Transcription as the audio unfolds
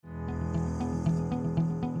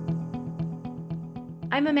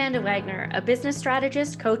I'm Amanda Wagner, a business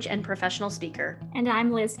strategist, coach, and professional speaker. And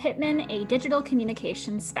I'm Liz Pittman, a digital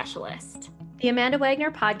communications specialist. The Amanda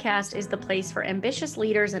Wagner podcast is the place for ambitious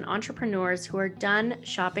leaders and entrepreneurs who are done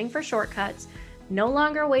shopping for shortcuts, no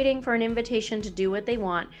longer waiting for an invitation to do what they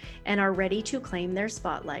want, and are ready to claim their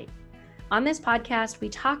spotlight. On this podcast, we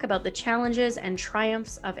talk about the challenges and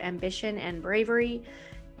triumphs of ambition and bravery,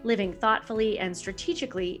 living thoughtfully and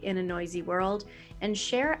strategically in a noisy world, and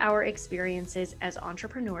share our experiences as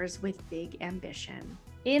entrepreneurs with big ambition.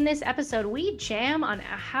 In this episode, we jam on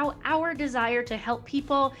how our desire to help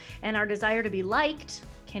people and our desire to be liked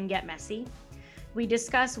can get messy. We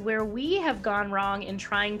discuss where we have gone wrong in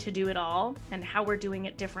trying to do it all and how we're doing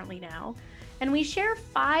it differently now. And we share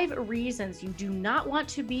 5 reasons you do not want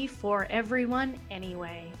to be for everyone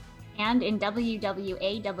anyway. And in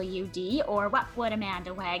WWAWD, or What Would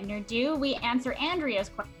Amanda Wagner Do?, we answer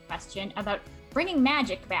Andrea's question about bringing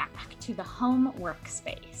magic back to the home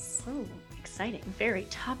workspace. Oh, exciting. Very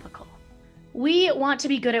topical. We want to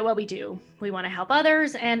be good at what we do. We want to help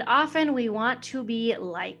others, and often we want to be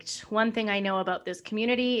liked. One thing I know about this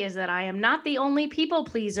community is that I am not the only people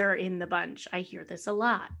pleaser in the bunch. I hear this a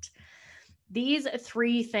lot. These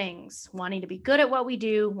 3 things, wanting to be good at what we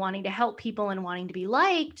do, wanting to help people, and wanting to be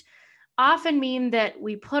liked, often mean that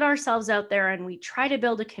we put ourselves out there and we try to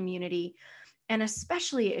build a community. And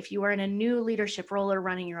especially if you are in a new leadership role or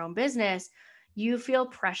running your own business, you feel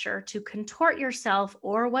pressure to contort yourself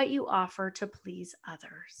or what you offer to please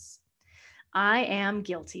others. I am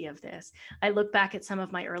guilty of this. I look back at some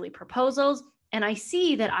of my early proposals and I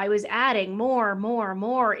see that I was adding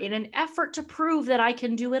more in an effort to prove that I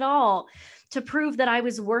can do it all, to prove that I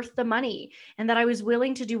was worth the money and that I was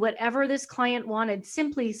willing to do whatever this client wanted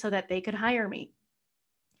simply so that they could hire me.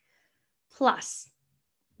 Plus,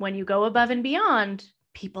 when you go above and beyond,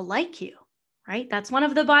 people like you, right? That's one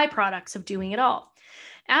of the byproducts of doing it all.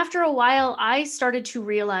 After a while, I started to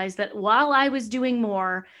realize that while I was doing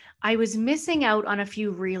more, I was missing out on a few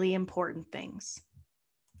really important things.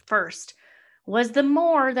 First, was the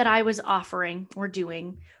more that I was offering or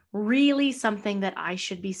doing really something that I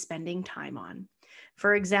should be spending time on?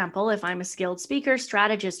 For example, if I'm a skilled speaker,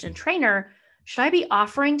 strategist, and trainer, should I be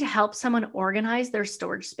offering to help someone organize their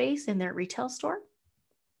storage space in their retail store?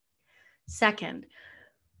 Second,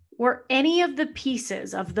 were any of the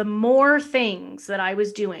pieces of the more things that I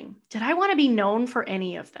was doing, did I want to be known for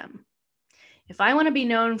any of them? If I want to be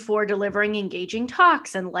known for delivering engaging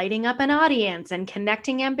talks and lighting up an audience and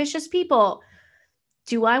connecting ambitious people,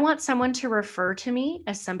 do I want someone to refer to me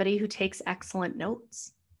as somebody who takes excellent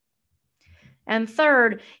notes? And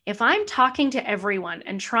third, if I'm talking to everyone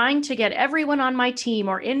and trying to get everyone on my team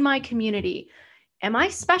or in my community, am I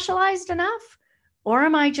specialized enough or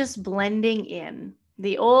am I just blending in?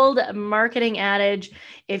 The old marketing adage,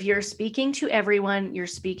 if you're speaking to everyone, you're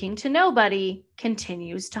speaking to nobody,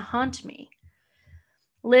 continues to haunt me.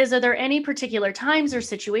 Liz, are there any particular times or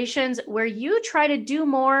situations where you try to do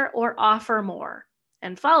more or offer more?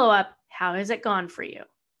 And follow up, how has it gone for you?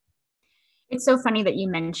 It's so funny that you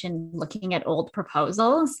mentioned looking at old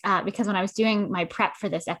proposals because when I was doing my prep for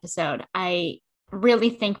this episode, I really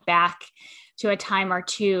think back to a time or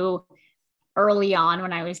two early on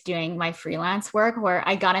when I was doing my freelance work where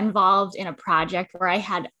I got involved in a project where I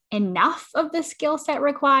had enough of the skill set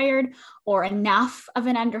required or enough of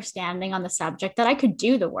an understanding on the subject that I could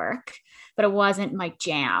do the work, but it wasn't my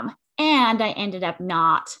jam. And I ended up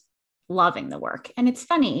not loving the work. And it's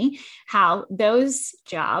funny how those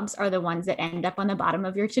jobs are the ones that end up on the bottom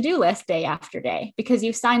of your to-do list day after day because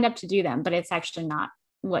you've signed up to do them, but it's actually not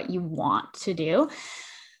what you want to do.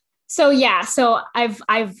 So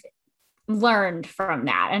I've learned from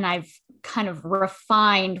that and I've kind of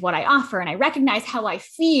refined what I offer and I recognize how I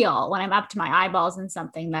feel when I'm up to my eyeballs in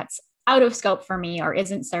something that's out of scope for me or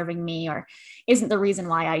isn't serving me or isn't the reason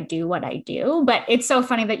why I do what I do. But it's so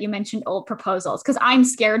funny that you mentioned old proposals because I'm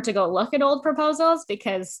scared to go look at old proposals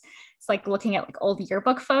because it's like looking at like old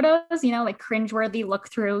yearbook photos, like cringeworthy look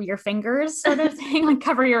through your fingers sort of thing, like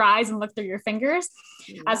cover your eyes and look through your fingers.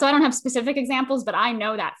 Yeah. So I don't have specific examples, but I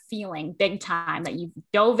know that feeling big time that you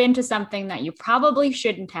dove into something that you probably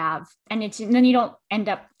shouldn't have. And then you don't end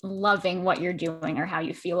up loving what you're doing or how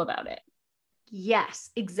you feel about it.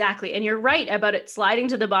 Yes, exactly. And you're right about it sliding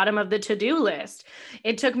to the bottom of the to-do list.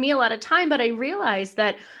 It took me a lot of time, but I realized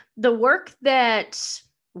that the work that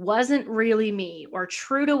wasn't really me or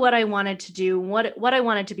true to what I wanted to do, what I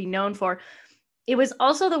wanted to be known for, it was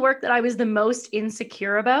also the work that I was the most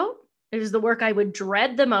insecure about. It was the work I would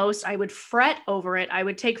dread the most. I would fret over it. I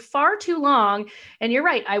would take far too long. And you're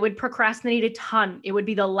right, I would procrastinate a ton. It would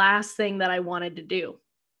be the last thing that I wanted to do.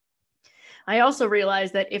 I also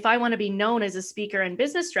realized that if I want to be known as a speaker and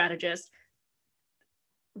business strategist,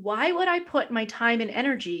 why would I put my time and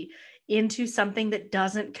energy into something that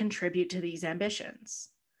doesn't contribute to these ambitions?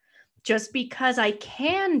 Just because I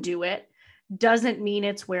can do it doesn't mean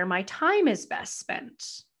it's where my time is best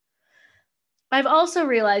spent. I've also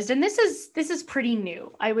realized, and this is pretty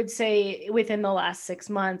new, I would say within the last 6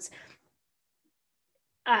 months,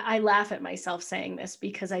 I laugh at myself saying this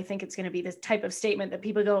because I think it's going to be this type of statement that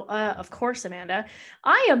people go, of course, Amanda,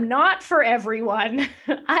 I am not for everyone.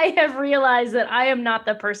 I have realized that I am not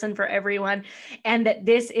the person for everyone and that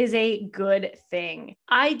this is a good thing.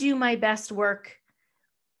 I do my best work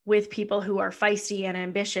with people who are feisty and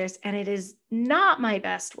ambitious, and it is not my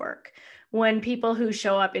best work when people who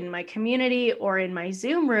show up in my community or in my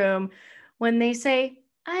Zoom room, when they say,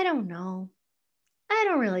 I don't know, I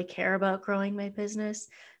don't really care about growing my business.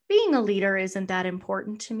 Being a leader isn't that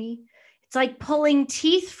important to me. It's like pulling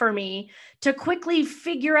teeth for me to quickly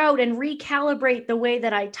figure out and recalibrate the way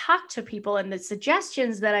that I talk to people and the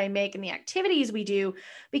suggestions that I make and the activities we do,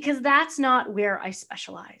 because that's not where I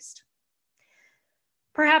specialized.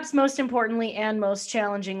 Perhaps most importantly and most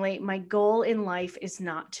challengingly, my goal in life is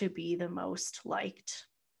not to be the most liked.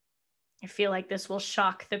 I feel like this will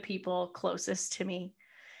shock the people closest to me.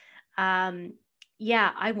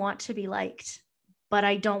 Yeah, I want to be liked, but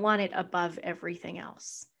I don't want it above everything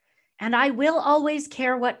else. And I will always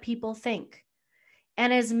care what people think.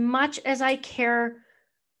 And as much as I care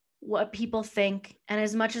what people think, and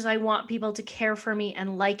as much as I want people to care for me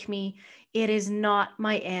and like me, it is not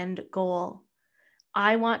my end goal.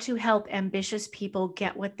 I want to help ambitious people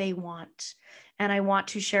get what they want. And I want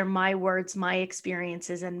to share my words, my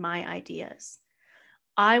experiences, and my ideas.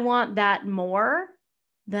 I want that more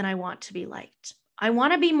than I want to be liked. I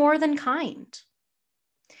want to be more than kind.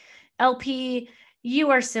 LP,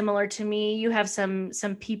 you are similar to me. You have some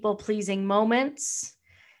people-pleasing moments.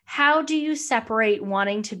 How do you separate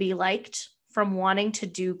wanting to be liked from wanting to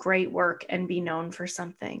do great work and be known for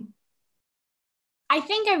something? I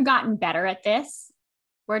think I've gotten better at this.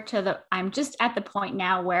 I'm just at the point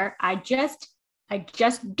now where I just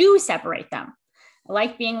do separate them. I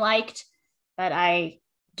like being liked, but I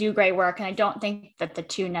do great work. And I don't think that the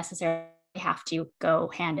two necessarily have to go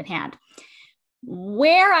hand in hand.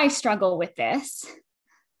 Where I struggle with this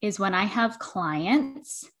is when I have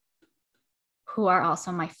clients who are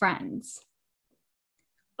also my friends.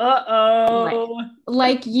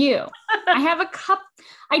 Like you.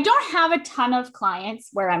 I don't have a ton of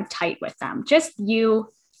clients where I'm tight with them, just you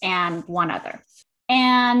and one other.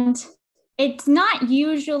 And it's not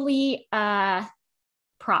usually a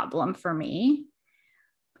problem for me,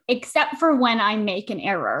 except for when I make an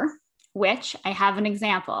error, which I have an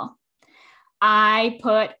example. I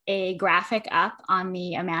put a graphic up on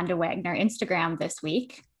the Amanda Wagner Instagram this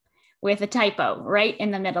week with a typo right in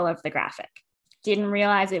the middle of the graphic. Didn't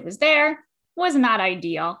realize it was there, was not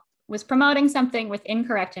ideal, was promoting something with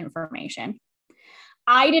incorrect information.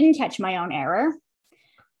 I didn't catch my own error.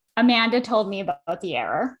 Amanda told me about the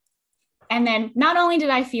error. And then not only did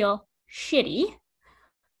I feel shitty,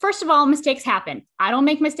 first of all, mistakes happen. I don't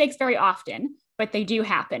make mistakes very often, but they do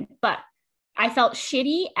happen. But I felt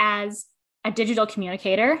shitty as a digital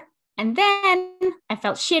communicator. And then I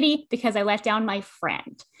felt shitty because I let down my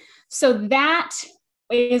friend. So that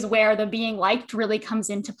is where the being liked really comes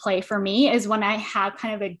into play for me, is when I have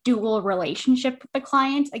kind of a dual relationship with the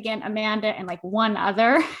client. Again, Amanda and like one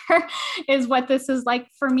other is what this is like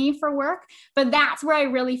for me for work. But that's where I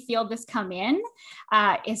really feel this come in,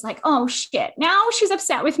 is like, oh shit, now she's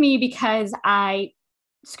upset with me because I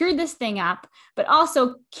screwed this thing up, but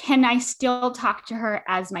also can I still talk to her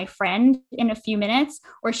as my friend in a few minutes,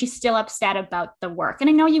 or is she still upset about the work? And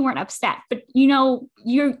I know you weren't upset, but you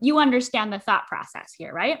understand the thought process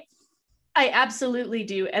here, right? I absolutely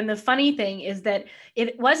do. And the funny thing is that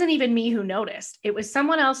it wasn't even me who noticed. It was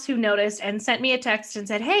someone else who noticed and sent me a text and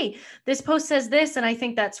said, hey, this post says this, and I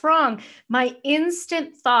think that's wrong. My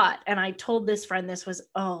instant thought, and I told this friend this, was,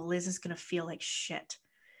 oh, Liz is going to feel like shit.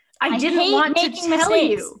 I didn't want to tell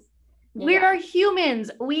you. Yeah. We are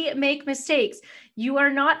humans. We make mistakes. You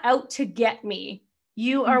are not out to get me.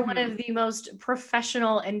 You are one of the most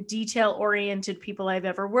professional and detail-oriented people I've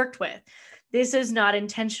ever worked with. This is not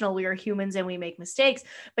intentional. We are humans and we make mistakes.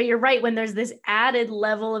 But you're right. When there's this added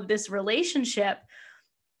level of this relationship,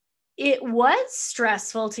 it was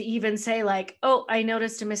stressful to even say like, oh, I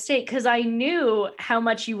noticed a mistake, because I knew how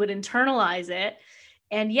much you would internalize it.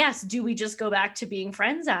 And yes, do we just go back to being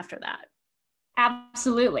friends after that?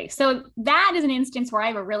 Absolutely. So that is an instance where I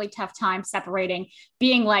have a really tough time separating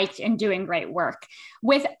being liked and doing great work.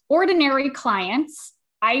 With ordinary clients,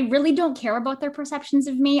 I really don't care about their perceptions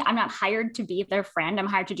of me. I'm not hired to be their friend. I'm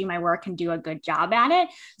hired to do my work and do a good job at it.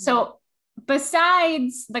 So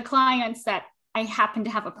besides the clients that I happen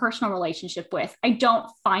to have a personal relationship with, I don't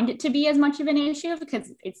find it to be as much of an issue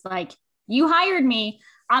because it's like, you hired me,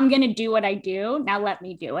 I'm going to do what I do. Now let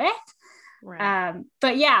me do it. Right.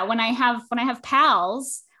 But yeah, when I have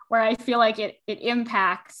pals where I feel like it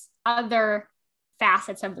impacts other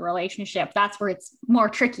facets of the relationship, that's where it's more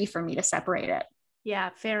tricky for me to separate it.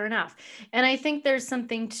 Yeah, fair enough. And I think there's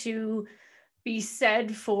something to be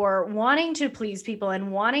said for wanting to please people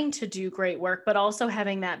and wanting to do great work, but also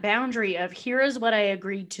having that boundary of here is what I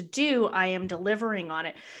agreed to do. I am delivering on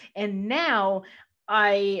it. And now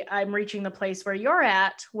I'm reaching the place where you're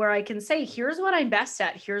at, where I can say, here's what I'm best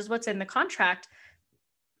at. Here's what's in the contract.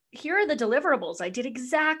 Here are the deliverables. I did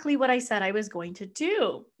exactly what I said I was going to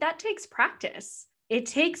do. That takes practice. It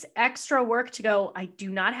takes extra work to go, I do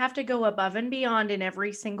not have to go above and beyond in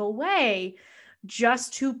every single way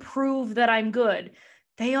just to prove that I'm good.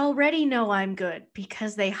 They already know I'm good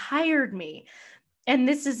because they hired me. And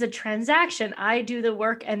this is a transaction. I do the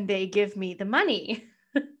work and they give me the money.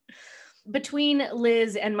 Between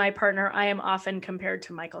Liz and my partner, I am often compared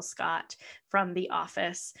to Michael Scott from The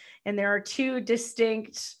Office. And there are two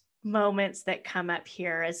distinct moments that come up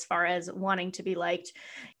here as far as wanting to be liked.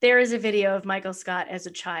 There is a video of Michael Scott as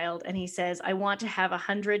a child, and he says, I want to have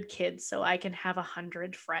 100 kids so I can have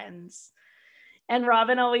 100 friends. And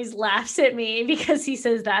Robin always laughs at me because he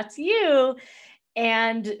says, that's you.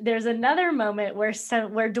 And there's another moment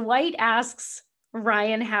where Dwight asks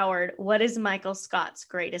Ryan Howard, what is Michael Scott's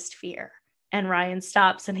greatest fear? And Ryan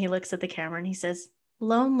stops and he looks at the camera and he says,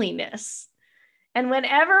 loneliness. And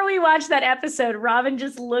whenever we watch that episode, Robin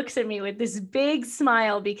just looks at me with this big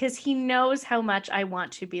smile because he knows how much I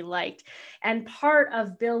want to be liked. And part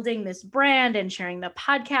of building this brand and sharing the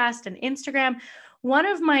podcast and Instagram, one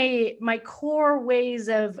of my core ways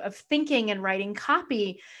of thinking and writing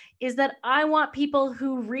copy is that I want people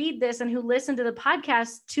who read this and who listen to the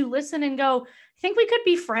podcast to listen and go, I think we could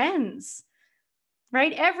be friends,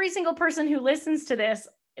 right? Every single person who listens to this,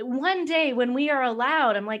 one day when we are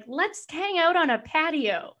allowed, I'm like, let's hang out on a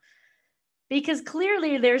patio because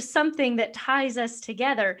clearly there's something that ties us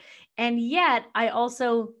together. And yet I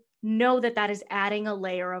also know that that is adding a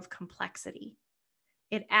layer of complexity.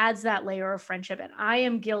 It adds that layer of friendship. And I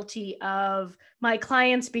am guilty of my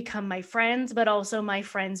clients become my friends, but also my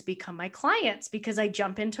friends become my clients because I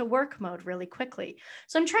jump into work mode really quickly.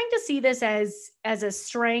 So I'm trying to see this as a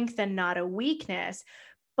strength and not a weakness,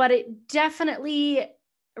 but it definitely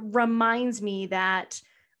reminds me that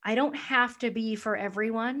I don't have to be for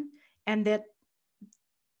everyone and that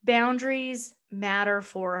boundaries matter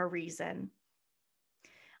for a reason.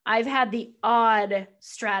 I've had the odd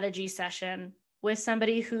strategy session with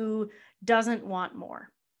somebody who doesn't want more,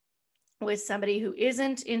 with somebody who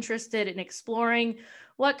isn't interested in exploring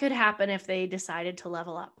what could happen if they decided to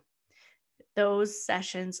level up. Those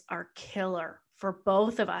sessions are killer for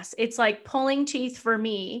both of us. It's like pulling teeth for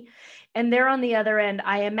me. And they're on the other end,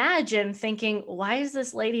 I imagine thinking, why is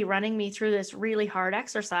this lady running me through this really hard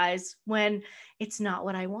exercise when it's not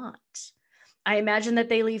what I want? I imagine that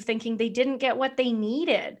they leave thinking they didn't get what they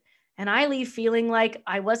needed. And I leave feeling like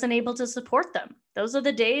I wasn't able to support them. Those are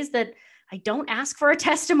the days that I don't ask for a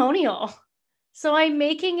testimonial. So I'm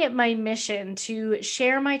making it my mission to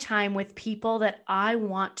share my time with people that I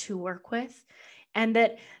want to work with and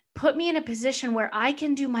that put me in a position where I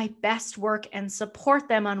can do my best work and support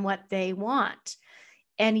them on what they want.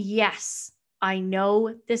 And yes, I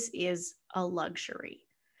know this is a luxury.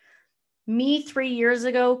 Me 3 years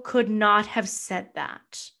ago could not have said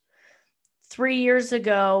that. 3 years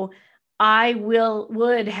ago, I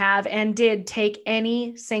would have and did take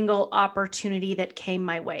any single opportunity that came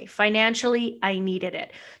my way. Financially, I needed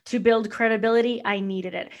it. To build credibility, I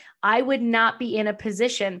needed it. I would not be in a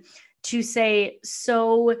position to say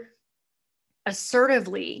so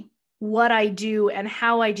assertively what I do and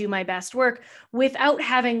how I do my best work without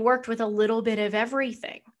having worked with a little bit of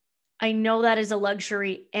everything. I know that is a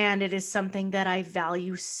luxury and it is something that I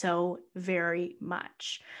value so very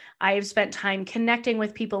much. I have spent time connecting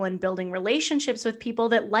with people and building relationships with people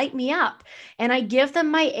that light me up. And I give them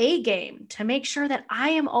my A game to make sure that I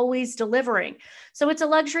am always delivering. So it's a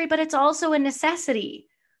luxury, but it's also a necessity,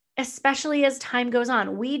 especially as time goes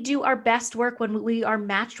on. We do our best work when we are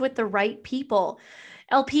matched with the right people.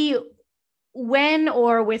 LP, when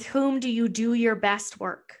or with whom do you do your best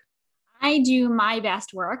work? I do my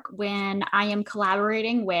best work when I am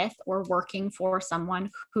collaborating with or working for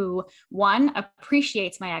someone who, one,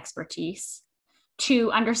 appreciates my expertise,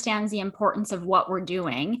 two, understands the importance of what we're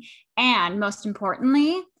doing, and most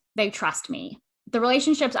importantly, they trust me. the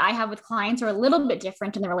relationships I have with clients are a little bit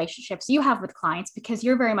different than the relationships you have with clients because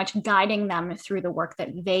you're very much guiding them through the work that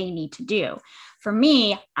they need to do. For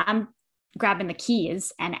me, I'm grabbing the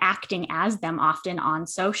keys and acting as them often on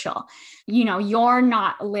social. You're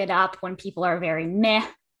not lit up when people are very meh,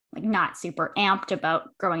 like not super amped about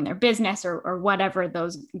growing their business or whatever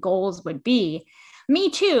those goals would be. Me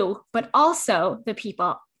too, but also the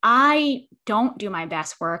people I don't do my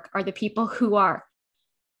best work are the people who are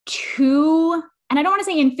too, and I don't want to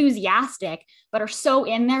say enthusiastic, but are so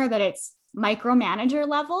in there that it's micromanager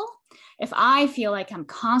level. If I feel like I'm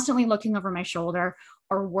constantly looking over my shoulder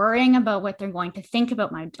or worrying about what they're going to think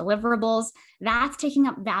about my deliverables, that's taking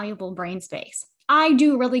up valuable brain space. I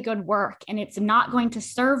do really good work, and it's not going to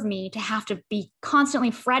serve me to have to be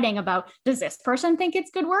constantly fretting about, does this person think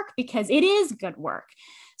it's good work? Because it is good work.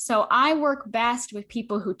 So I work best with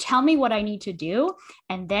people who tell me what I need to do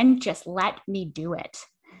and then just let me do it.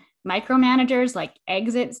 Micromanagers, like,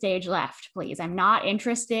 exit stage left, please. I'm not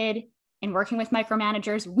interested in working with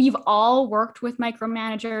micromanagers. We've all worked with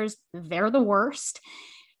micromanagers. They're the worst.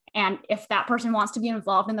 And if that person wants to be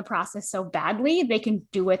involved in the process so badly, they can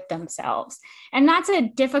do it themselves. And that's a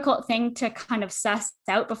difficult thing to kind of suss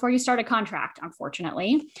out before you start a contract,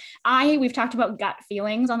 unfortunately. We've talked about gut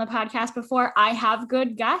feelings on the podcast before. I have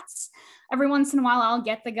good guts. Every once in a while, I'll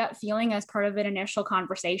get the gut feeling as part of an initial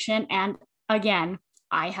conversation. And again,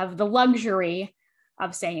 I have the luxury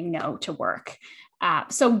of saying no to work.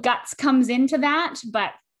 So guts comes into that,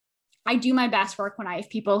 but I do my best work when I have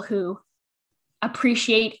people who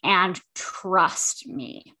appreciate and trust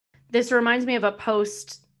me. This reminds me of a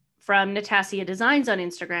post from Natassia Designs on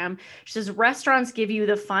Instagram. She says, restaurants give you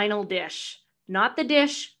the final dish, not the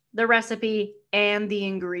dish, the recipe, and the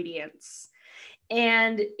ingredients.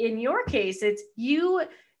 And in your case, it's you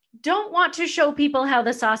don't want to show people how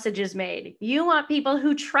the sausage is made. You want people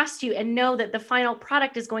who trust you and know that the final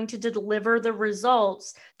product is going to deliver the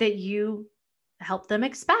results that you help them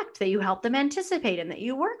expect, that you help them anticipate, and that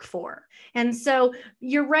you work for. And so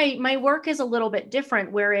you're right. My work is a little bit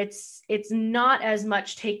different, where it's not as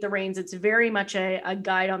much take the reins. It's very much a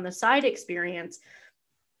guide on the side experience.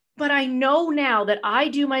 But I know now that I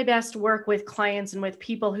do my best work with clients and with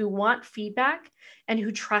people who want feedback and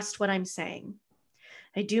who trust what I'm saying.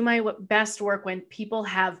 I do my best work when people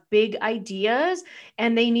have big ideas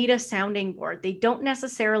and they need a sounding board. They don't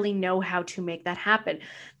necessarily know how to make that happen.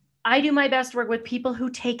 I do my best work with people who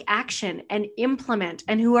take action and implement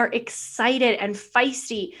and who are excited and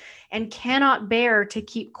feisty and cannot bear to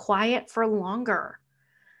keep quiet for longer.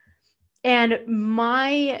 And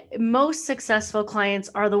my most successful clients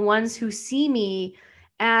are the ones who see me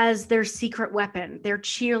as their secret weapon, their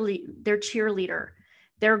cheerleader,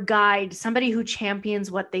 their guide, somebody who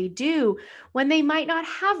champions what they do when they might not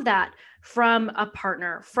have that from a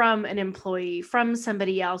partner, from an employee, from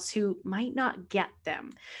somebody else who might not get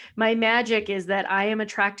them. My magic is that I am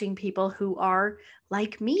attracting people who are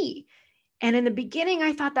like me. And in the beginning,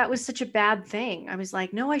 I thought that was such a bad thing. I was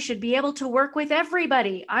like, no, I should be able to work with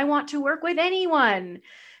everybody. I want to work with anyone.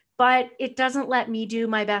 But it doesn't let me do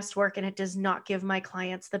my best work, and it does not give my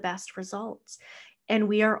clients the best results. And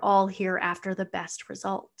we are all here after the best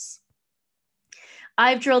results.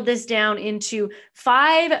 I've drilled this down into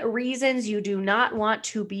 5 reasons you do not want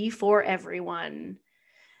to be for everyone.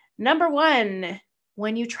 Number 1,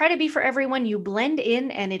 when you try to be for everyone, you blend in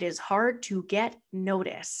and it is hard to get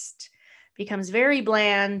noticed. It becomes very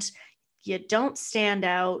bland. You don't stand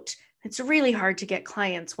out. It's really hard to get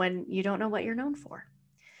clients when you don't know what you're known for.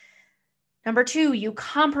 Number 2, you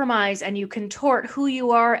compromise and you contort who you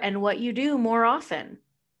are and what you do more often.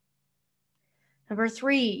 Number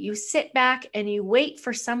 3, you sit back and you wait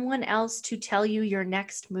for someone else to tell you your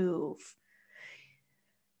next move.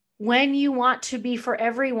 When you want to be for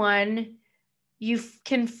everyone, you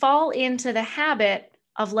can fall into the habit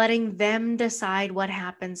of letting them decide what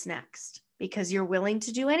happens next because you're willing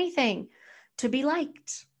to do anything to be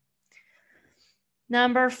liked.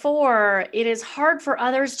 Number 4, it is hard for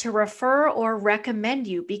others to refer or recommend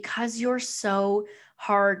you because you're so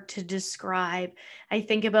hard to describe. I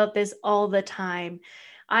think about this all the time.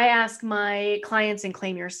 I ask my clients in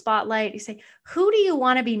Claim Your Spotlight, you say, who do you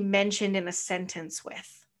want to be mentioned in a sentence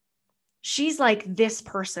with? She's like this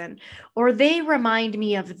person, or they remind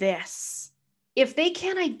me of this. If they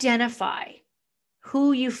can't identify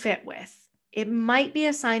who you fit with, it might be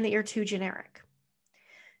a sign that you're too generic.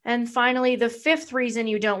 And finally, the 5th reason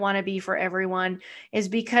you don't want to be for everyone is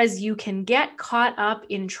because you can get caught up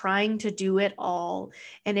in trying to do it all,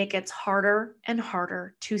 and it gets harder and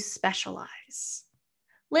harder to specialize.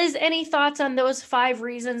 Liz, any thoughts on those 5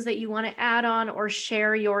 reasons that you want to add on or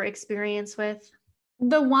share your experience with?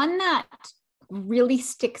 The one that really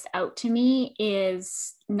sticks out to me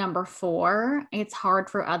is number 4. It's hard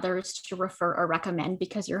for others to refer or recommend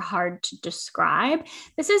because you're hard to describe.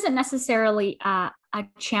 This isn't necessarily a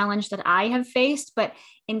challenge that I have faced, but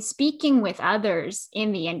in speaking with others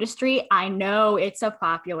in the industry, I know it's a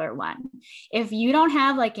popular one. If you don't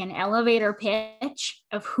have like an elevator pitch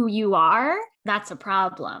of who you are, that's a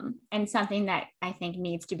problem, and something that I think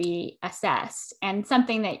needs to be assessed, and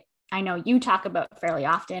something that I know you talk about fairly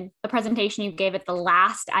often. The presentation you gave at the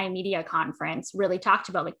last iMedia conference really talked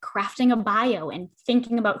about like crafting a bio and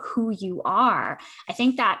thinking about who you are. I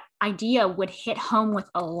think that idea would hit home with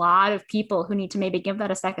a lot of people who need to maybe give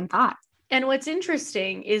that a second thought. And what's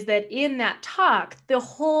interesting is that in that talk, the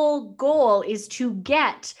whole goal is to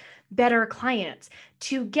get better clients,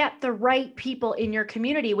 to get the right people in your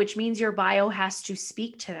community, which means your bio has to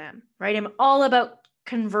speak to them, right? I'm all about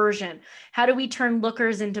conversion. How do we turn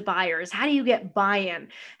lookers into buyers? How do you get buy-in?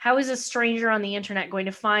 How is a stranger on the internet going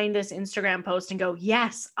to find this Instagram post and go,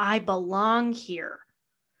 yes, I belong here?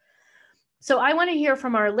 So I want to hear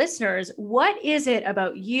from our listeners, what is it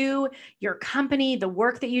about you, your company, the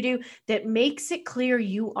work that you do that makes it clear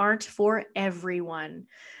you aren't for everyone?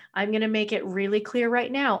 I'm going to make it really clear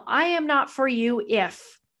right now. I am not for you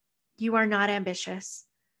if you are not ambitious.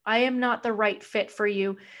 I am not the right fit for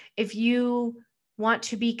you if you want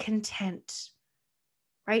to be content,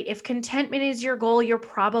 right? If contentment is your goal, you're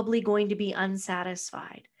probably going to be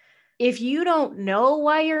unsatisfied. If you don't know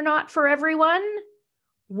why you're not for everyone,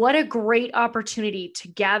 what a great opportunity to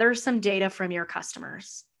gather some data from your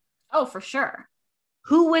customers. Oh, for sure.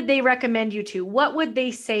 Who would they recommend you to? What would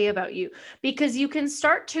they say about you? Because you can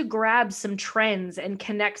start to grab some trends and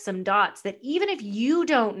connect some dots that even if you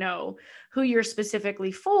don't know who you're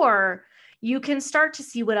specifically for, you can start to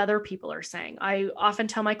see what other people are saying. I often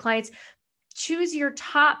tell my clients, choose your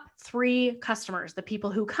top 3 customers, the people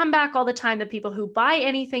who come back all the time, the people who buy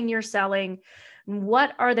anything you're selling.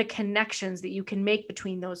 What are the connections that you can make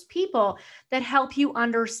between those people that help you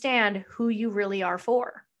understand who you really are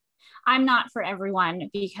for? I'm not for everyone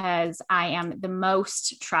because I am the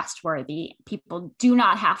most trustworthy. People do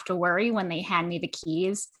not have to worry when they hand me the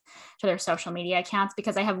keys to their social media accounts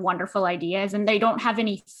because I have wonderful ideas and they don't have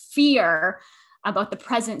any fear about the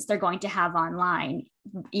presence they're going to have online,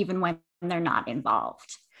 even when they're not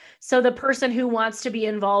involved. So the person who wants to be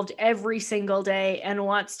involved every single day and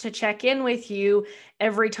wants to check in with you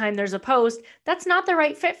every time there's a post, that's not the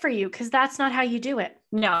right fit for you because that's not how you do it.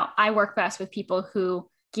 No, I work best with people who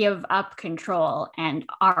give up control and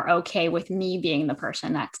are okay with me being the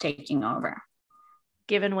person that's taking over.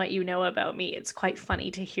 Given what you know about me, it's quite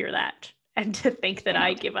funny to hear that and to think that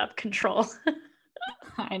I give up control.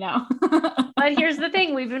 I know. But here's the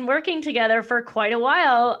thing. We've been working together for quite a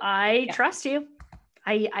while. I trust you.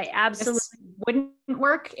 I absolutely wouldn't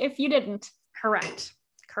work if you didn't. Correct.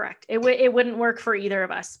 It wouldn't work for either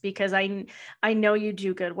of us because I know you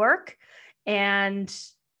do good work. And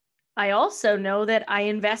I also know that I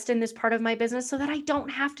invest in this part of my business so that I don't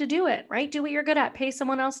have to do it, right? Do what you're good at, pay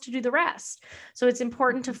someone else to do the rest. So it's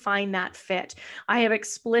important to find that fit. I have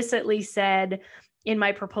explicitly said in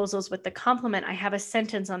my proposals with the compliment, I have a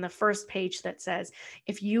sentence on the first page that says,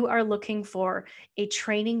 if you are looking for a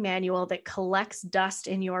training manual that collects dust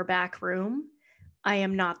in your back room, I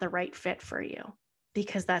am not the right fit for you.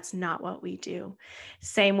 Because that's not what we do.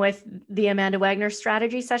 Same with the Amanda Wagner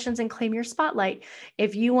strategy sessions and Claim Your Spotlight.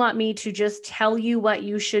 If you want me to just tell you what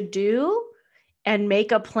you should do and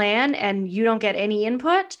make a plan and you don't get any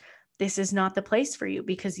input, this is not the place for you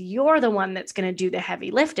because you're the one that's going to do the heavy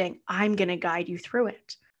lifting. I'm going to guide you through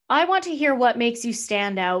it. I want to hear what makes you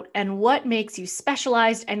stand out and what makes you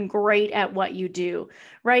specialized and great at what you do.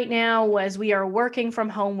 Right now, as we are working from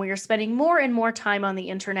home, we are spending more and more time on the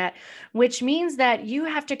internet, which means that you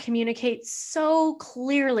have to communicate so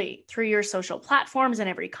clearly through your social platforms and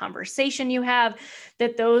every conversation you have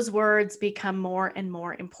that those words become more and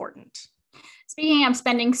more important. Speaking of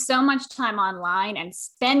spending so much time online and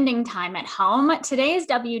spending time at home, today's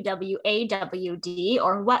WWAWD,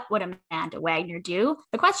 or What Would Amanda Wagner Do?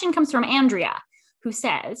 The question comes from Andrea, who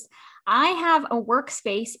says, I have a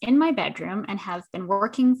workspace in my bedroom and have been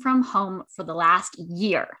working from home for the last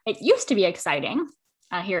year. It used to be exciting.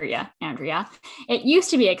 I hear you, Andrea. It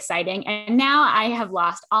used to be exciting, and now I have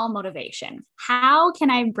lost all motivation. How can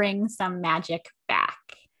I bring some magic back?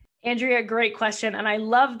 Andrea, great question. And I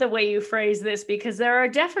love the way you phrase this because there are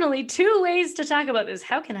definitely 2 ways to talk about this.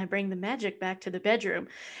 How can I bring the magic back to the bedroom?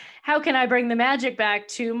 How can I bring the magic back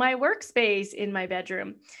to my workspace in my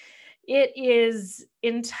bedroom? It is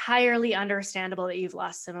entirely understandable that you've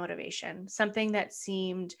lost some motivation. Something that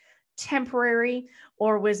seemed temporary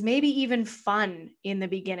or was maybe even fun in the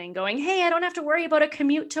beginning, going, hey, I don't have to worry about a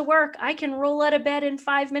commute to work. I can roll out of bed in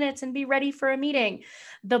 5 minutes and be ready for a meeting.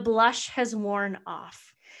 The blush has worn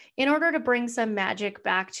off. In order to bring some magic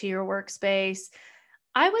back to your workspace,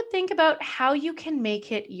 I would think about how you can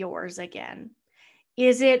make it yours again.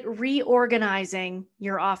 Is it reorganizing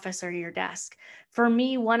your office or your desk? For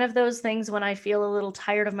me, one of those things when I feel a little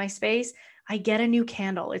tired of my space, I get a new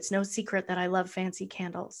candle. It's no secret that I love fancy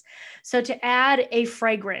candles. So to add a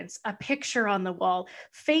fragrance, a picture on the wall,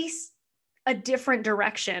 face a different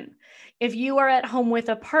direction. If you are at home with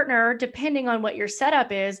a partner, depending on what your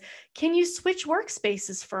setup is, can you switch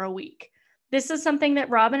workspaces for a week? This is something that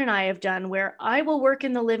Robin and I have done where I will work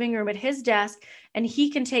in the living room at his desk and he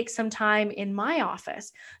can take some time in my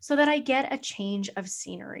office so that I get a change of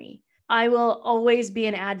scenery. I will always be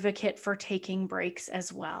an advocate for taking breaks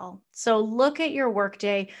as well. So look at your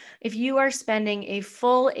workday. If you are spending a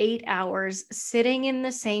full 8 hours sitting in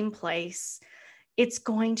the same place, it's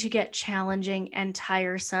going to get challenging and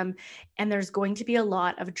tiresome, and there's going to be a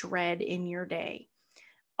lot of dread in your day.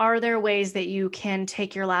 Are there ways that you can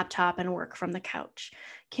take your laptop and work from the couch?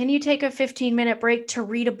 Can you take a 15-minute break to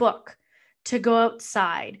read a book, to go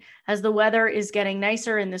outside? As the weather is getting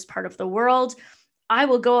nicer in this part of the world, I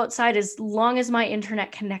will go outside as long as my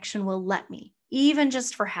internet connection will let me. Even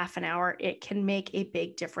just for half an hour, it can make a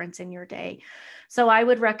big difference in your day. So I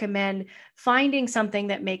would recommend finding something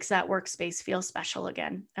that makes that workspace feel special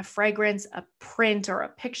again. A fragrance, a print, or a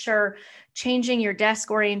picture, changing your desk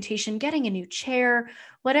orientation, getting a new chair,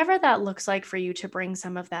 whatever that looks like for you to bring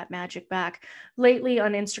some of that magic back. Lately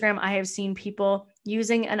on Instagram, I have seen people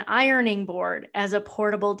using an ironing board as a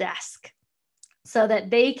portable desk, so that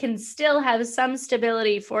they can still have some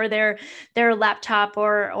stability for their laptop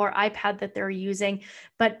or iPad that they're using,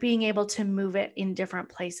 but being able to move it in different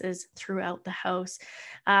places throughout the house.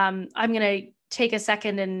 I'm going to take a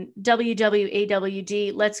second and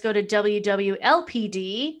WWAWD. Let's go to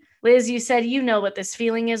WWLPD. Liz, you said you know what this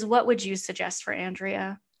feeling is. What would you suggest for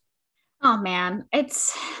Andrea? Oh man, it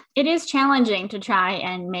is challenging to try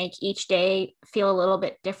and make each day feel a little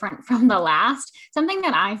bit different from the last. Something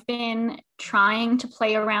that I've been trying to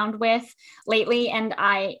play around with lately, and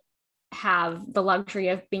I have the luxury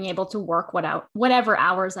of being able to work whatever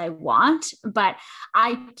hours I want, but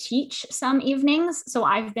I teach some evenings. So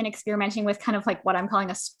I've been experimenting with kind of like what I'm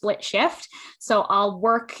calling a split shift. So I'll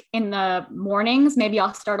work in the mornings. Maybe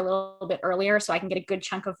I'll start a little bit earlier so I can get a good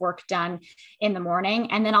chunk of work done in the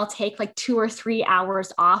morning. And then I'll take like 2 or 3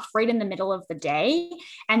 hours off right in the middle of the day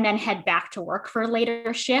and then head back to work for a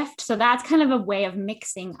later shift. So that's kind of a way of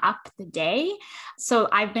mixing up the day. So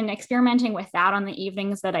I've been experimenting with that on the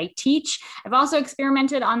evenings that I teach. I've also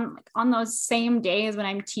experimented on those same days when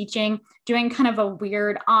I'm teaching, doing kind of a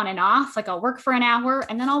weird on and off, like I'll work for an hour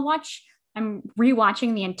and then I'm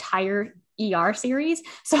rewatching the entire ER series.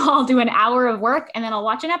 So I'll do an hour of work and then I'll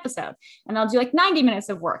watch an episode, and I'll do like 90 minutes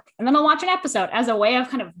of work and then I'll watch an episode as a way of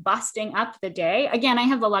kind of busting up the day. Again, I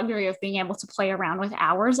have the luxury of being able to play around with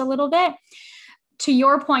hours a little bit. To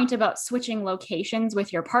your point about switching locations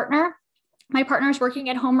with your partner, my partner is working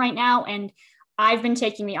at home right now, and I've been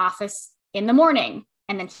taking the office in the morning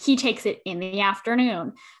and then he takes it in the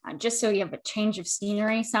afternoon, just so you have a change of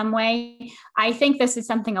scenery some way. I think this is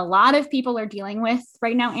something a lot of people are dealing with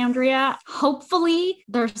right now, Andrea. Hopefully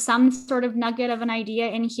there's some sort of nugget of an idea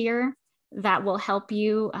in here that will help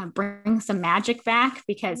you bring some magic back,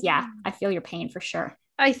 because yeah, I feel your pain for sure.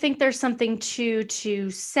 I think there's something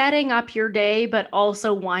to setting up your day, but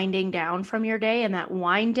also winding down from your day and that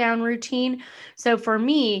wind down routine. So for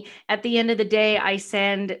me, at the end of the day, I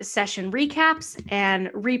send session recaps and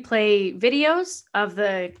replay videos of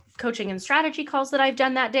the coaching and strategy calls that I've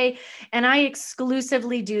done that day. And I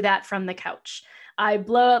exclusively do that from the couch. I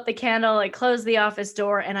blow out the candle, I close the office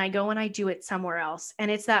door, and I go and I do it somewhere else.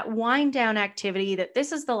 And it's that wind down activity that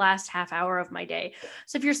this is the last half hour of my day.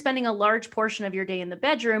 So if you're spending a large portion of your day in the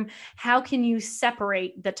bedroom, how can you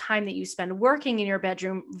separate the time that you spend working in your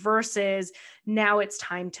bedroom versus now it's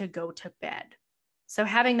time to go to bed? So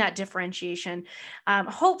having that differentiation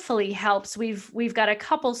hopefully helps. We've got a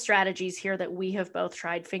couple strategies here that we have both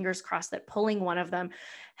tried. Fingers crossed that pulling one of them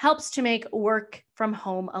helps to make work from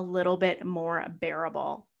home a little bit more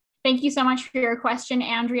bearable. Thank you so much for your question,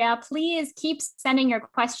 Andrea. Please keep sending your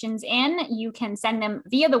questions in. You can send them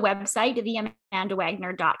via the website,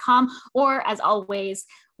 theamandawagner.com, or as always,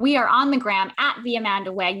 we are on the gram at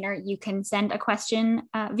 @theamandawagner. You can send a question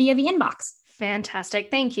via the inbox. Fantastic.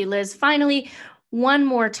 Thank you, Liz. Finally, One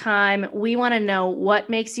more time, we want to know what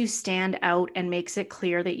makes you stand out and makes it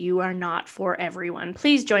clear that you are not for everyone.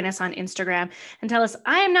 Please join us on Instagram and tell us,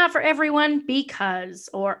 I am not for everyone because,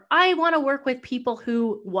 or I want to work with people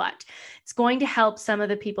who what. It's going to help some of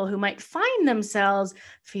the people who might find themselves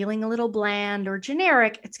feeling a little bland or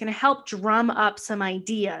generic. It's going to help drum up some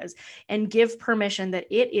ideas and give permission that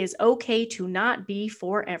it is okay to not be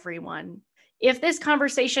for everyone. If this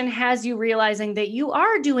conversation has you realizing that you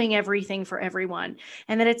are doing everything for everyone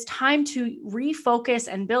and that it's time to refocus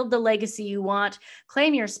and build the legacy you want,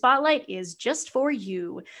 Claim Your Spotlight is just for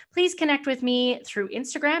you. Please connect with me through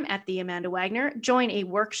Instagram at The Amanda Wagner, join a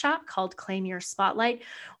workshop called Claim Your Spotlight,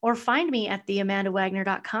 or find me at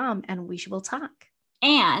theamandawagner.com and we will talk.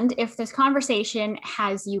 And if this conversation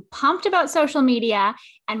has you pumped about social media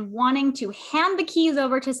and wanting to hand the keys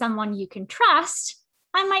over to someone you can trust,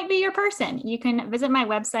 I might be your person. You can visit my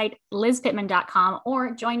website, lizpittman.com,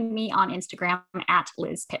 or join me on Instagram at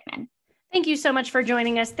lizpittman. Thank you so much for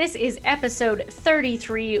joining us. This is episode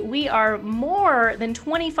 33. We are more than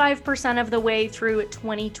 25% of the way through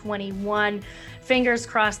 2021. Fingers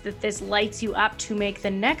crossed that this lights you up to make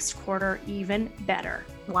the next quarter even better.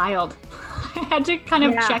 Wild. I had to kind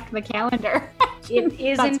of check the calendar. It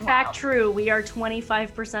is in fact true. We are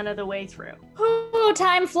 25% of the way through. Oh,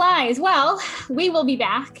 time flies. Well, we will be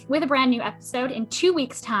back with a brand new episode in 2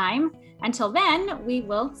 weeks' time. Until then, we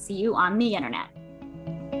will see you on the internet.